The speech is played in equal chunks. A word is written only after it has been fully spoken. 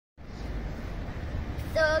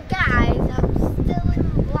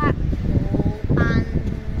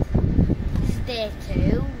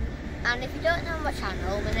my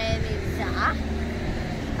channel. My name is Zack,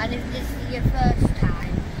 and if this is your first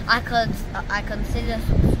time, I consider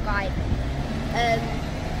subscribing.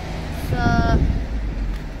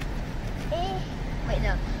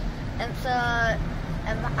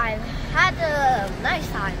 I've had a nice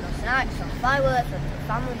time last night. So fireworks, went to the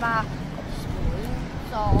family bar, got some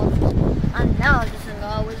sauce, and now I'm just gonna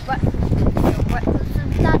go with breakfast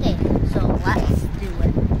with Daddy. So let's do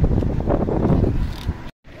it.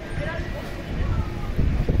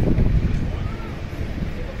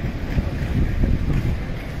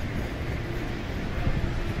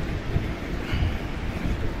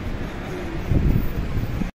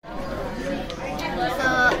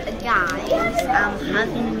 Guys, I'm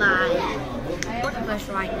having my breakfast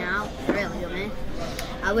right now. It's really yummy.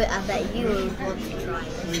 I bet you would want to try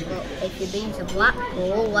this, but if you've been to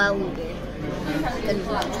Blackpool, well, you can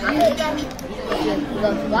try it again. If you go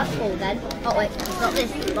to Blackpool then, oh wait, it's not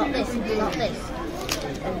this, it's not this, it's not this.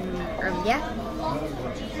 Yeah.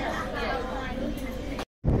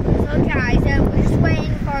 So guys, we're just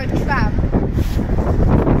waiting for a tram.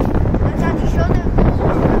 Let's actually show them.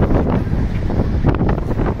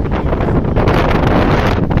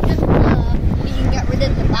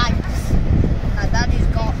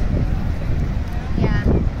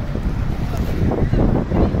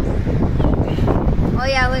 Oh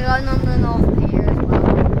yeah, we're going on the north pier as well.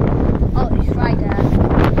 Oh, it's right there.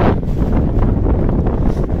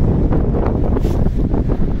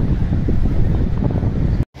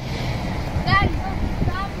 Daddy,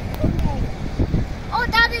 oh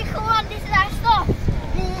Daddy, come on, this is our stop.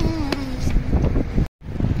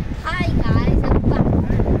 Hi guys, I'm back.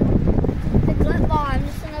 The Blackpool, I'm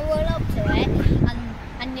just gonna roll up to it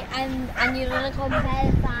and you're gonna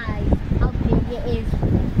compare size, how big it is.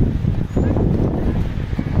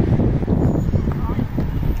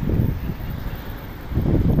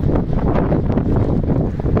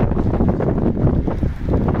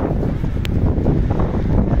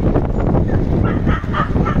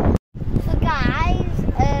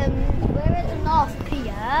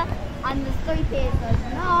 And there's three piers, there's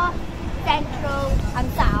north, central and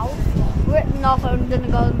south. We're at the north, I'm going to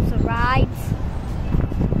go on some rides.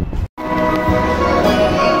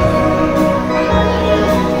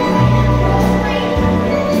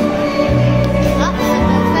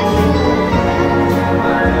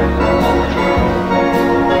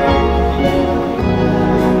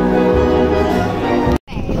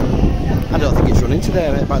 I don't think it's running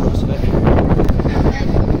today, mate, by the looks of it.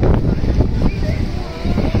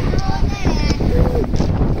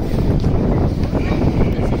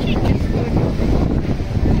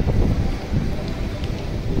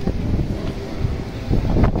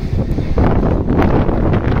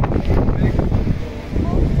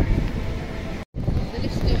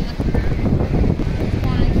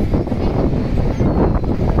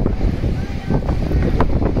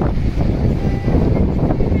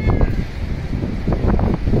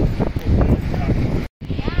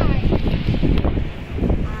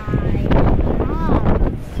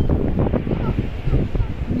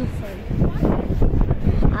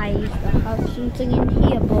 Something in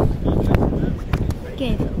here, but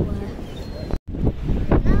gave it away.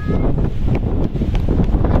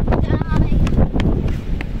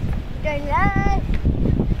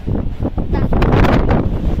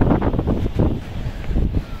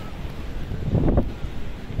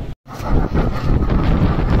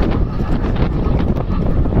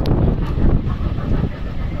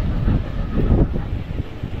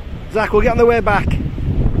 Zach, we'll get on the way back.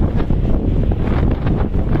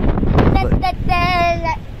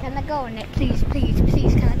 Can I go on it? Please,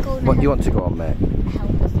 can I go on it? What do you want to go on, mate?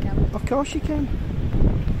 Help us go. Of course you can.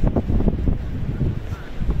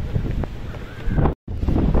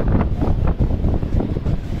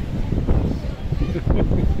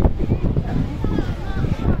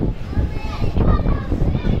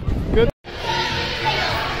 Good.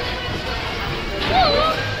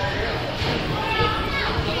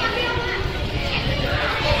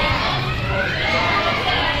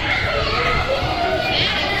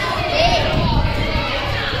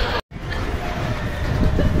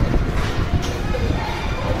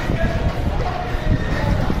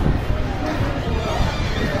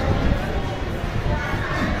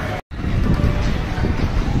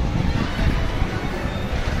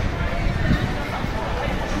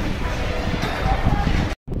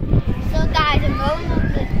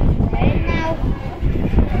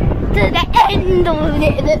 End of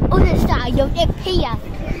the other side of the pier.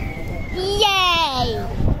 Yay!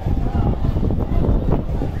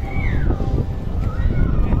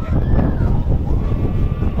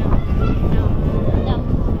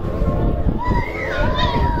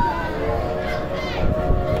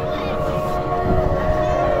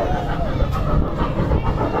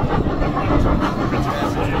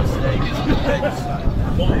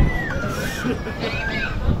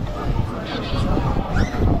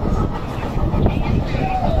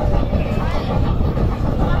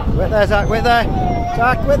 there, Zack, wait there.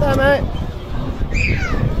 Zack, wait there, mate.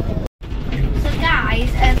 So guys,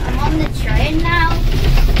 I'm on the train now.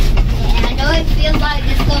 Yeah, I know it feels like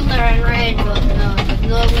there's thunder and rain, but no, there's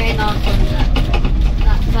no rain or thunder.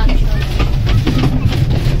 That's actually.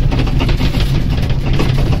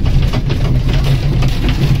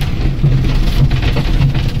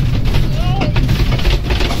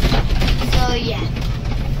 So yeah.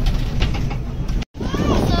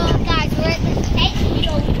 So guys, we're at the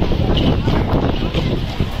Tesco.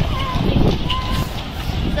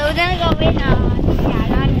 So we're gonna go in London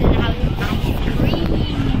and have ice cream.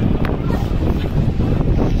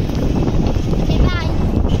 Okay, bye.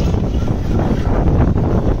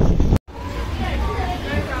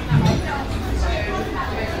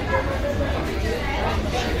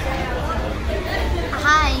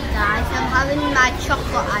 Hi guys, I'm having my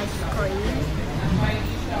chocolate ice cream.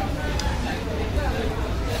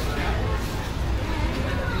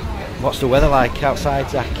 What's the weather like outside,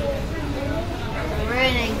 Zack?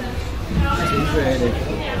 Raining. It's raining.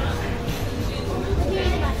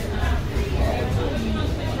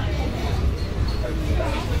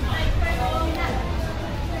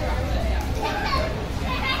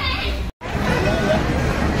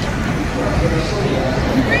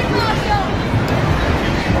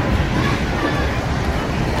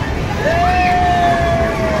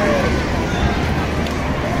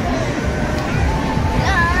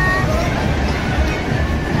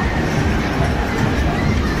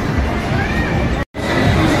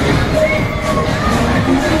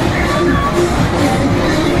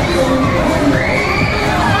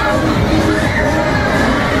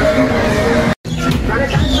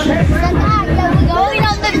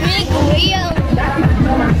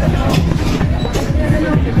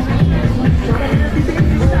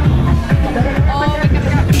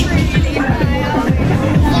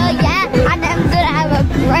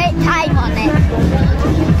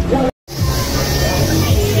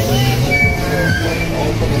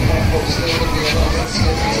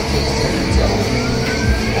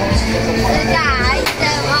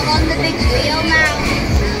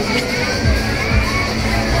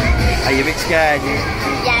 Are you a bit scared?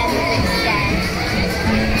 Yeah, I'm a bit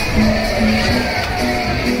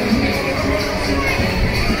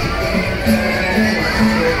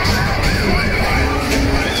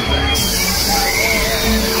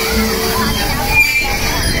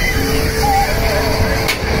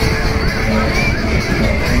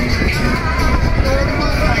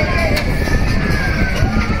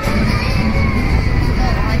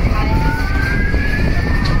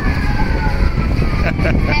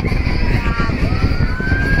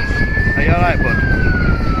Are you alright, bud?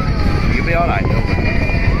 You'll be alright, don't you?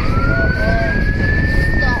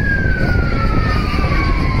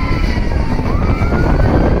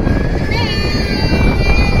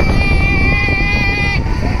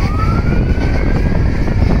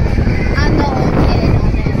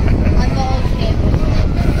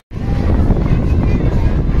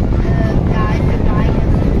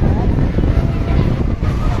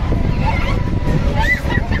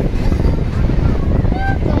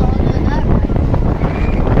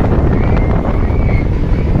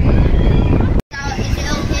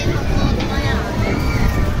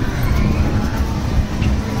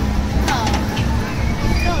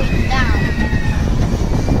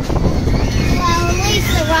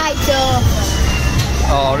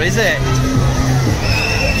 Or is it?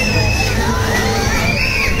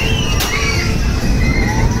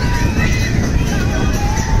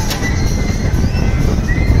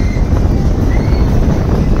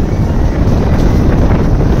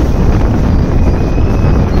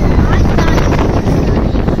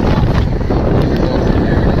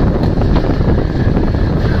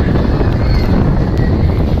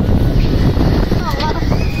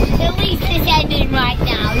 At least it's ending right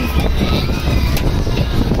now, isn't it?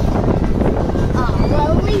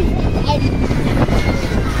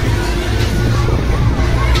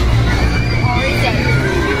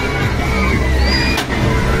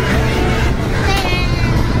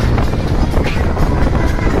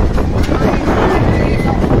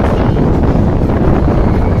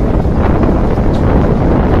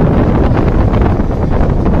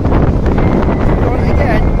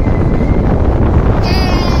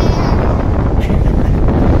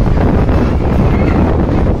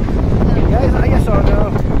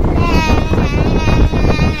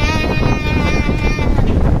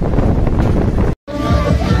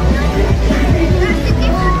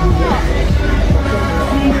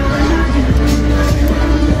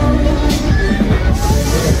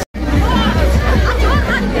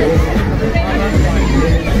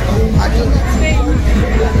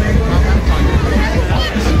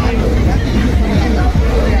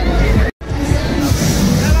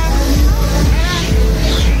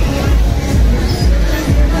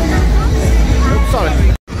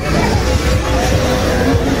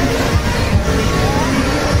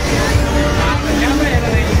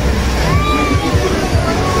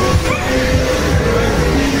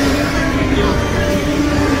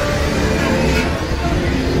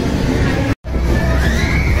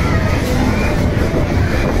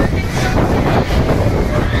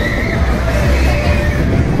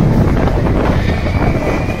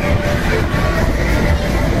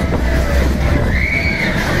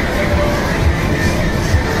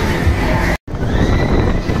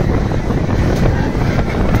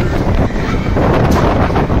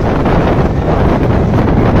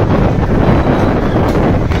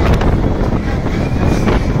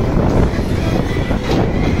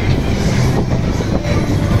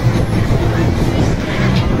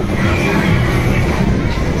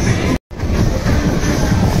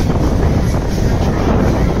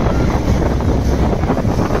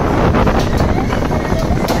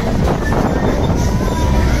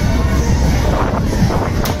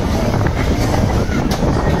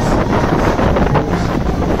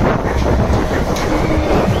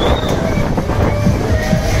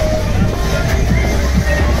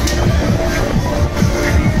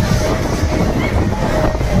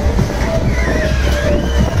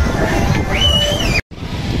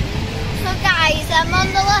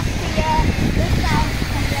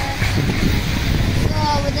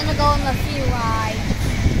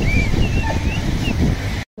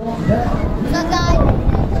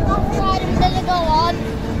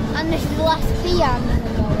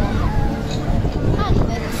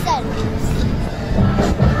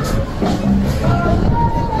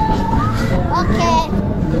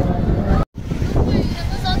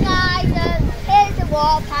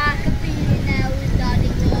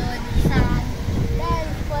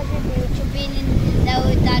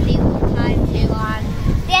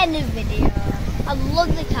 new video. I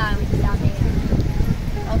love the time down here.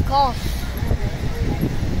 Of course.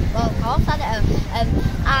 Well, of course I do.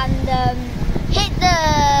 And hit the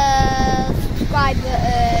subscribe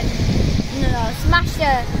button. No, smash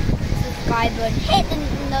the subscribe button.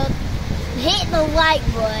 Hit the like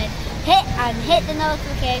button. Hit the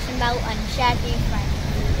notification bell and share to your friends.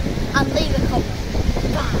 And leave a comment.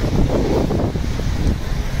 Bye.